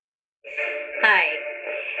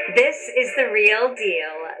This is The Real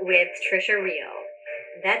Deal with Trisha Real.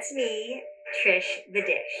 That's me, Trish the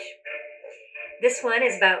Dish. This one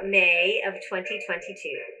is about May of 2022.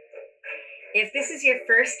 If this is your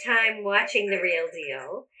first time watching The Real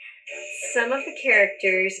Deal, some of the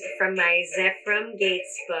characters from my Zephram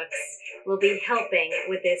Gates books will be helping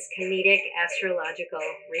with this comedic astrological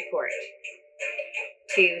report.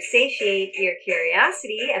 To satiate your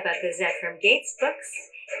curiosity about the Zephram Gates books,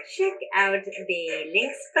 check out the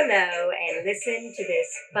links below and listen to this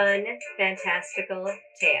fun, fantastical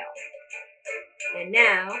tale. And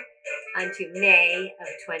now, on to May of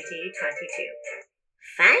 2022.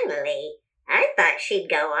 Finally, I thought she'd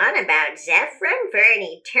go on about Zephram for an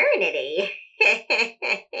eternity.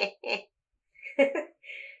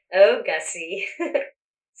 Oh, Gussie.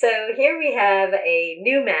 So here we have a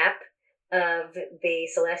new map of the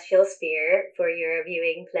celestial sphere for your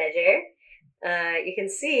viewing pleasure. You can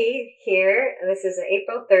see here, this is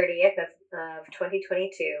April 30th of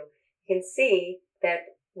 2022. You can see that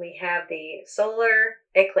we have the solar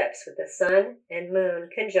eclipse with the sun and moon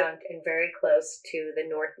conjunct and very close to the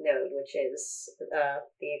north node, which is the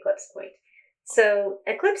eclipse point. So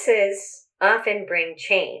eclipses often bring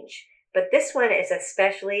change, but this one is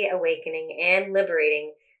especially awakening and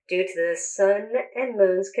liberating due to the sun and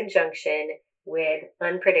moon's conjunction with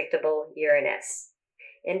unpredictable Uranus.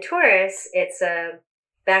 In Taurus, it's a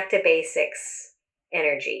back to basics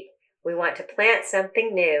energy. We want to plant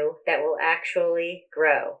something new that will actually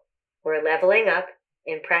grow. We're leveling up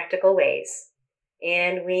in practical ways,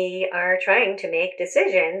 and we are trying to make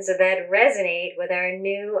decisions that resonate with our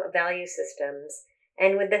new value systems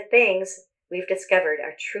and with the things we've discovered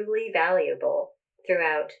are truly valuable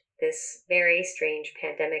throughout this very strange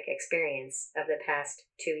pandemic experience of the past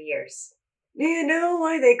 2 years. Do you know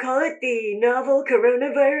why they call it the novel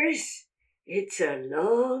coronavirus? It's a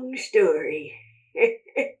long story.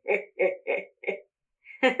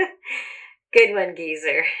 Good one,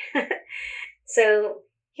 geezer. So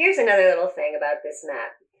here's another little thing about this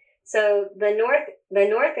map. So the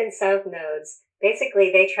north and south nodes,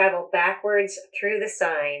 basically they travel backwards through the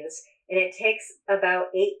signs, and it takes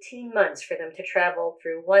about 18 months for them to travel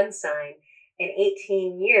through one sign and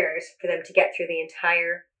 18 years for them to get through the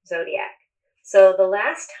entire zodiac. So the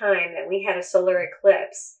last time that we had a solar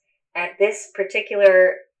eclipse at this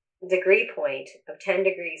particular degree point of 10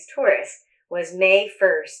 degrees Taurus was May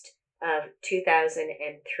 1st of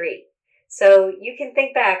 2003. So you can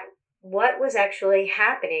think back what was actually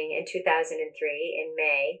happening in 2003 in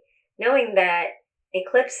May, knowing that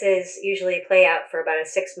eclipses usually play out for about a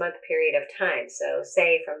 6-month period of time. So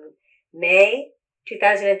say from May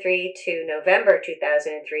 2003 to November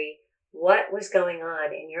 2003, what was going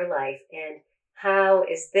on in your life and how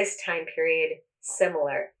is this time period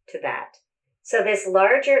similar to that? So this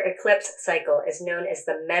larger eclipse cycle is known as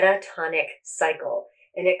the metatonic cycle,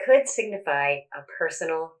 and it could signify a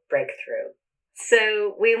personal breakthrough.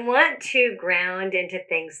 So we want to ground into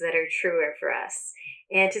things that are truer for us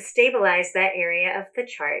and to stabilize that area of the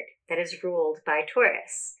chart that is ruled by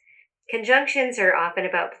Taurus. Conjunctions are often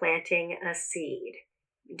about planting a seed.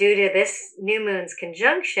 Due to this new moon's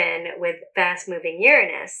conjunction with fast-moving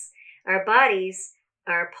Uranus, our bodies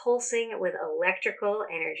are pulsing with electrical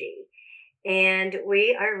energy, and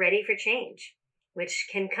we are ready for change, which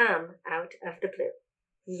can come out of the blue.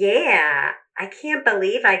 Yeah, I can't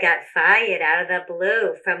believe I got fired out of the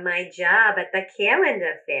blue from my job at the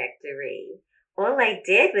calendar factory. All I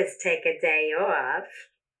did was take a day off.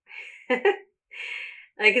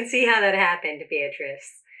 I can see how that happened,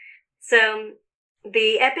 Beatrice. So,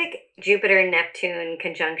 the epic Jupiter-Neptune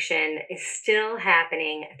conjunction is still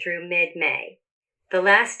happening through mid-May. The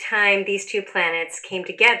last time these two planets came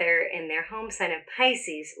together in their home sign of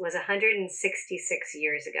Pisces was 166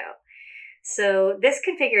 years ago. So this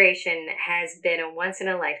configuration has been a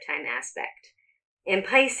once-in-a-lifetime aspect. In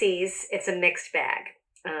Pisces, it's a mixed bag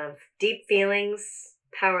of deep feelings,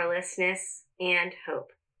 powerlessness, and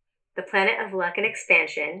hope. The planet of luck and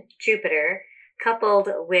expansion, Jupiter, coupled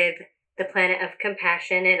with the planet of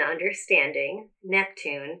compassion and understanding,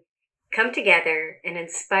 Neptune, come together and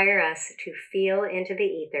inspire us to feel into the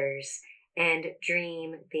ethers and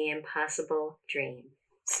dream the impossible dream.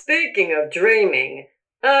 Speaking of dreaming,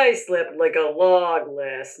 I slept like a log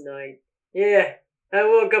last night. Yeah, I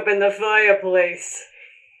woke up in the fireplace.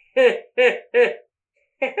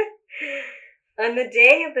 On the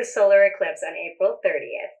day of the solar eclipse on April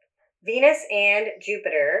 30th, Venus and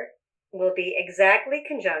Jupiter will be exactly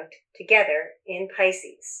conjunct together in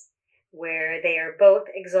Pisces, where they are both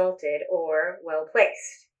exalted or well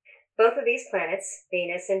placed. Both of these planets,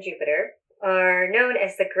 Venus and Jupiter, are known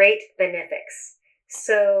as the Great Benefics.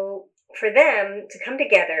 So For them to come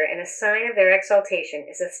together in a sign of their exaltation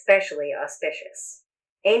is especially auspicious.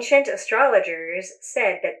 Ancient astrologers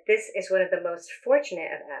said that this is one of the most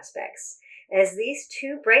fortunate of aspects, as these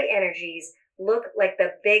two bright energies look like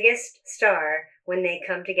the biggest star when they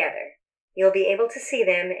come together. You'll be able to see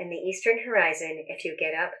them in the eastern horizon if you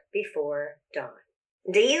get up before dawn.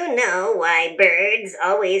 Do you know why birds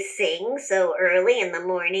always sing so early in the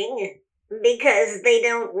morning? Because they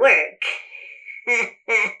don't work.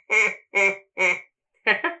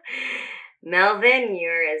 Melvin,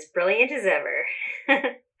 you're as brilliant as ever.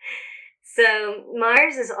 So,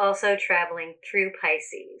 Mars is also traveling through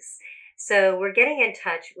Pisces. So, we're getting in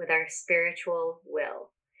touch with our spiritual will.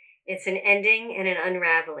 It's an ending and an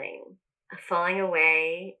unraveling, a falling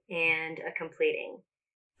away and a completing,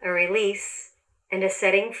 a release and a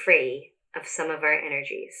setting free of some of our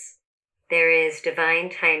energies. There is divine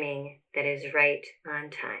timing that is right on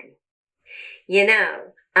time. You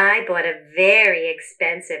know, I bought a very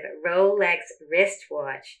expensive Rolex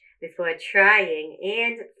wristwatch before trying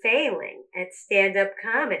and failing at stand-up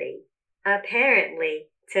comedy. Apparently,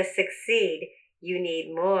 to succeed, you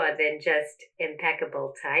need more than just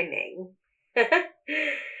impeccable timing.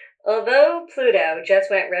 Although Pluto just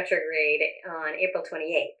went retrograde on April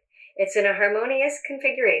 28th, it's in a harmonious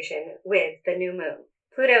configuration with the new moon.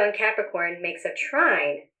 Pluto in Capricorn makes a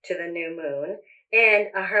trine to the new moon and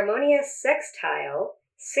a harmonious sextile,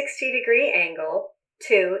 60-degree angle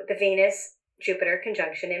to the Venus-Jupiter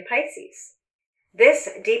conjunction in Pisces. This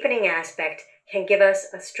deepening aspect can give us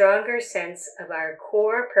a stronger sense of our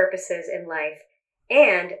core purposes in life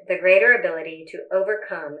and the greater ability to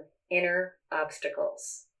overcome inner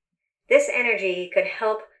obstacles. This energy could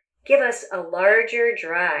help give us a larger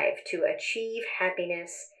drive to achieve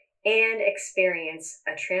happiness and experience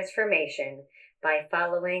a transformation by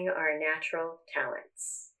following our natural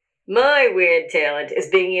talents. My weird talent is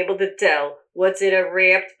being able to tell what's in a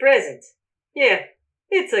wrapped present. Yeah,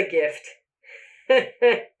 it's a gift.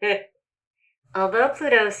 Although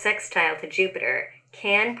Pluto's sextile to Jupiter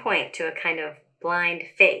can point to a kind of blind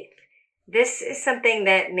faith, this is something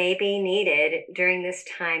that may be needed during this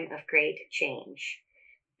time of great change.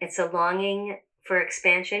 It's a longing for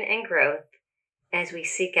expansion and growth as we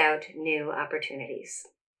seek out new opportunities.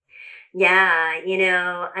 Yeah,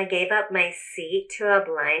 I gave up my seat to a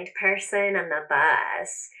blind person on the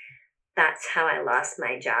bus. That's how I lost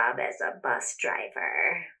my job as a bus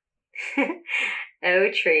driver.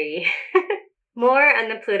 Oh, tree. More on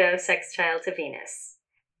the Pluto sextile to Venus.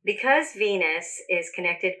 Because Venus is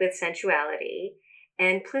connected with sensuality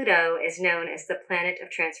and Pluto is known as the planet of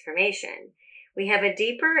transformation, we have a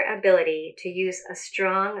deeper ability to use a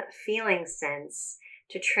strong feeling sense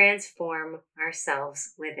to transform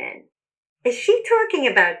ourselves within. Is she talking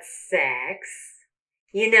about sex?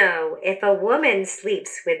 If a woman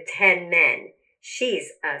sleeps with 10 men, she's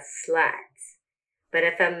a slut. But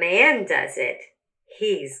if a man does it,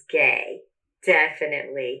 he's gay.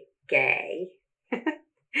 Definitely gay.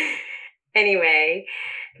 Anyway,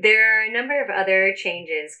 there are a number of other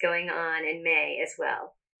changes going on in May as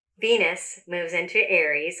well. Venus moves into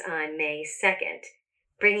Aries on May 2nd,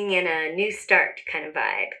 bringing in a new start kind of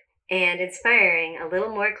vibe and inspiring a little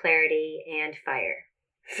more clarity and fire.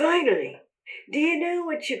 Finally, do you know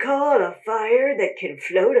what you call a fire that can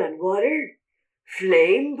float on water?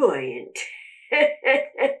 Flamboyant.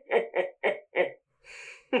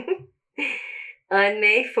 On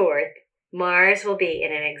May 4th, Mars will be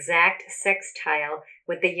in an exact sextile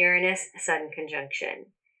with the Uranus-Sun conjunction.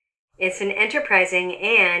 It's an enterprising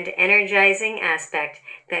and energizing aspect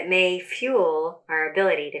that may fuel our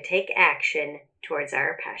ability to take action towards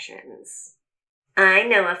our passions. I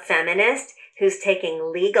know a feminist who's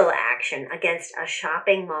taking legal action against a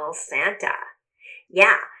shopping mall Santa.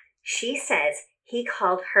 Yeah, she says he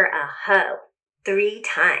called her a hoe 3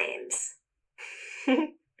 times.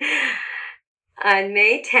 On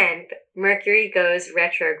May 10th, Mercury goes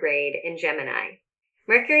retrograde in Gemini.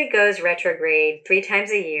 Mercury goes retrograde 3 times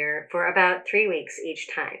a year for about 3 weeks each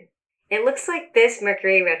time. It looks like this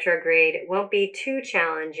Mercury retrograde won't be too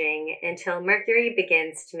challenging until Mercury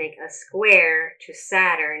begins to make a square to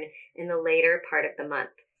Saturn in the later part of the month.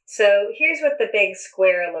 So here's what the big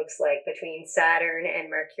square looks like between Saturn and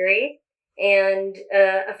Mercury. And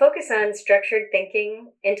a focus on structured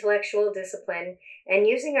thinking, intellectual discipline, and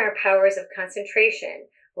using our powers of concentration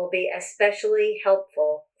will be especially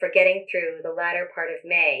helpful for getting through the latter part of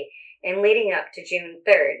May and leading up to June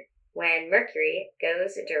 3rd, when Mercury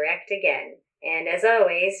goes direct again. And as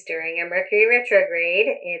always, during a Mercury retrograde,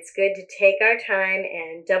 it's good to take our time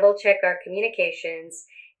and double check our communications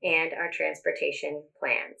and our transportation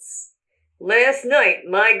plans. Last night,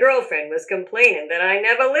 my girlfriend was complaining that I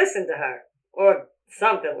never listened to her, or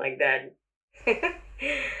something like that.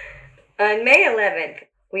 On May 11th,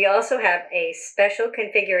 we also have a special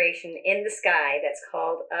configuration in the sky that's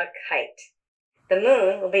called a kite. The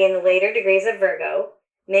moon will be in the later degrees of Virgo,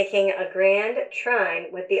 making a grand trine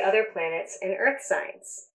with the other planets and Earth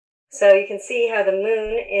signs. So you can see how the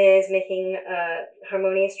moon is making a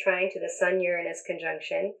harmonious trine to the Sun-Uranus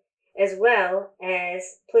conjunction, as well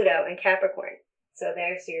as Pluto and Capricorn. So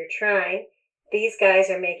there's your trine. These guys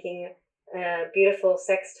are making a beautiful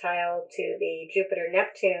sextile to the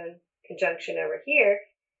Jupiter-Neptune conjunction over here,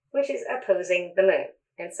 which is opposing the moon.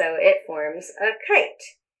 And so it forms a kite.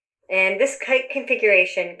 And this kite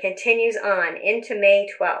configuration continues on into May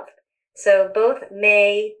 12th. So both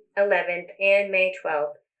May 11th and May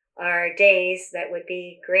 12th are days that would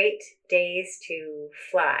be great days to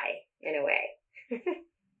fly, in a way.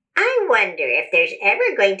 I wonder if there's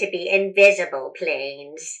ever going to be invisible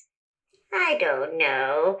planes. I don't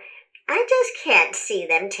know. I just can't see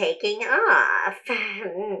them taking off.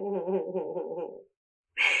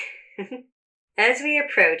 As we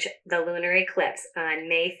approach the lunar eclipse on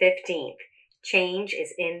May 15th, change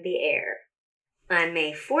is in the air. On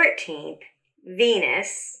May 14th,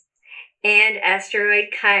 Venus and asteroid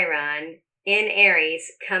Chiron in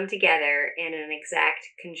Aries come together in an exact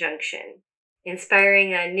conjunction,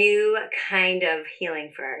 inspiring a new kind of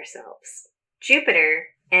healing for ourselves. Jupiter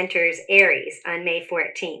enters Aries on May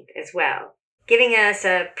 14th as well, giving us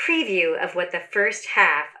a preview of what the first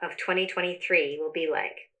half of 2023 will be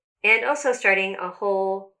like, and also starting a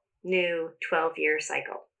whole new 12-year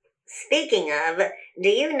cycle. Speaking of, do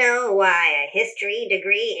you know why a history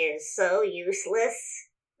degree is so useless?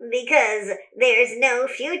 Because there's no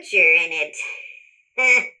future in it.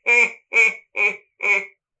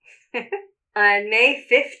 On May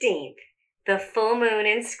 15th, the full moon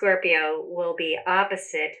in Scorpio will be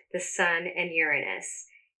opposite the Sun and Uranus,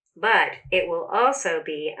 but it will also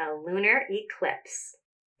be a lunar eclipse.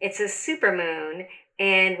 It's a supermoon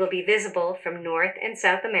and will be visible from North and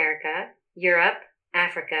South America, Europe,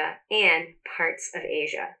 Africa, and parts of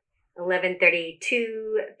Asia.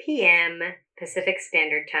 11:32 p.m. Pacific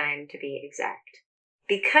Standard Time to be exact.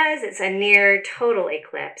 Because it's a near total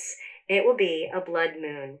eclipse, it will be a blood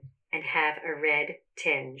moon and have a red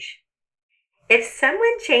tinge. If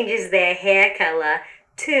someone changes their hair color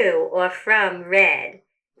to or from red,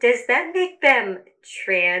 does that make them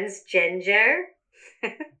transgender?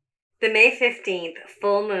 The May 15th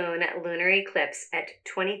full moon lunar eclipse at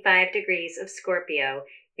 25 degrees of Scorpio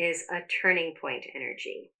is a turning point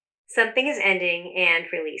energy. Something is ending and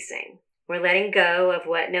releasing. We're letting go of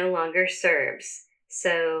what no longer serves,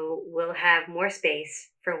 so we'll have more space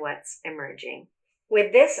for what's emerging.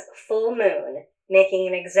 With this full moon making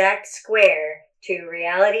an exact square to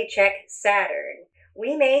reality check Saturn,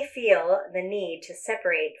 we may feel the need to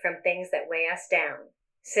separate from things that weigh us down.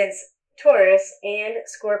 Since Taurus and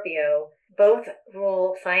Scorpio both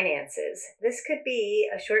rule finances, this could be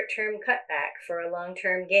a short-term cutback for a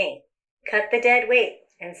long-term gain. Cut the dead weight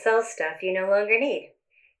and sell stuff you no longer need.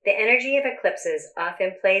 The energy of eclipses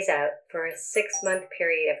often plays out for a 6-month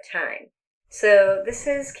period of time. So this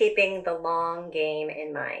is keeping the long game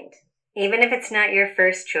in mind. Even if it's not your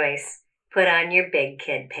first choice, put on your big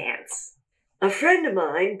kid pants. A friend of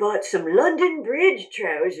mine bought some London Bridge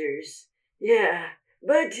trousers. Yeah,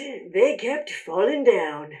 but they kept falling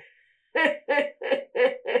down.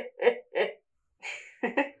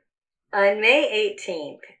 On May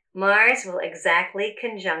 18th, Mars will exactly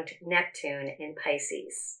conjunct Neptune in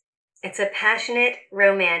Pisces. It's a passionate,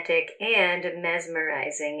 romantic, and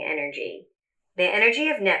mesmerizing energy. The energy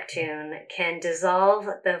of Neptune can dissolve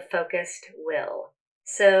the focused will.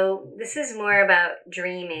 So this is more about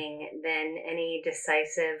dreaming than any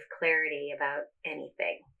decisive clarity about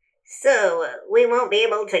anything. So, we won't be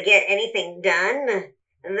able to get anything done?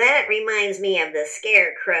 That reminds me of the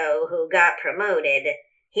scarecrow who got promoted.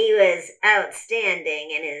 He was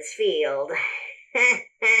outstanding in his field.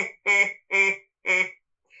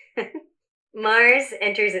 Mars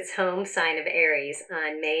enters its home sign of Aries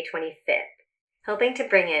on May 25th, helping to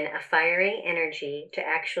bring in a fiery energy to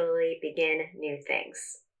actually begin new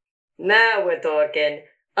things. Now we're talking.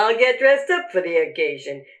 I'll get dressed up for the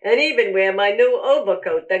occasion and even wear my new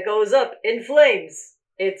overcoat that goes up in flames.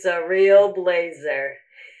 It's a real blazer.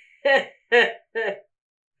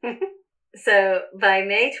 So by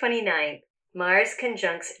May 29th, Mars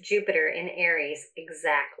conjuncts Jupiter in Aries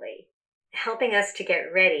exactly, helping us to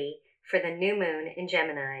get ready for the new moon in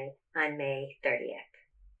Gemini on May 30th.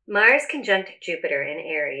 Mars conjunct Jupiter in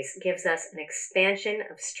Aries gives us an expansion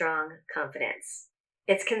of strong confidence.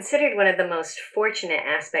 It's considered one of the most fortunate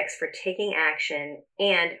aspects for taking action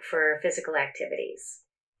and for physical activities.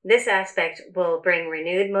 This aspect will bring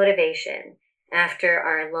renewed motivation after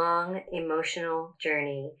our long emotional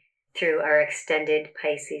journey through our extended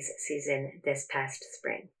Pisces season this past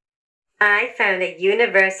spring. I found a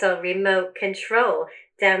universal remote control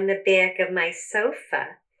down the back of my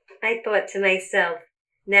sofa. I thought to myself,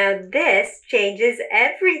 now this changes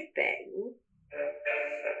everything.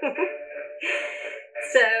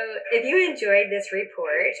 So, if you enjoyed this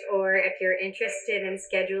report, or if you're interested in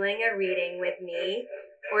scheduling a reading with me,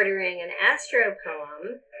 ordering an astro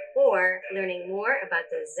poem, or learning more about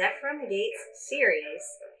the Zephram Gates series,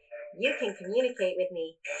 you can communicate with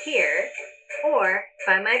me here or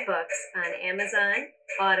buy my books on Amazon,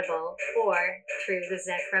 Audible, or through the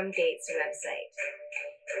Zephram Gates website.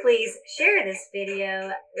 Please share this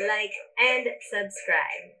video, like, and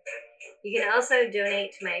subscribe. You can also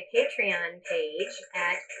donate to my Patreon page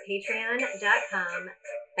at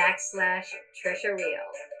patreon.com/Trisha Real.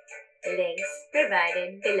 Links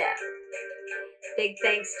provided below. Big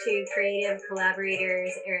thanks to creative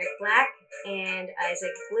collaborators Eric Black and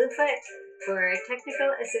Isaac Bluefoot for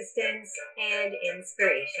technical assistance and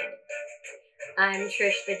inspiration. I'm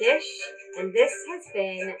Trish the Dish, and this has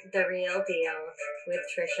been The Real Deal with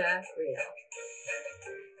Trisha Real.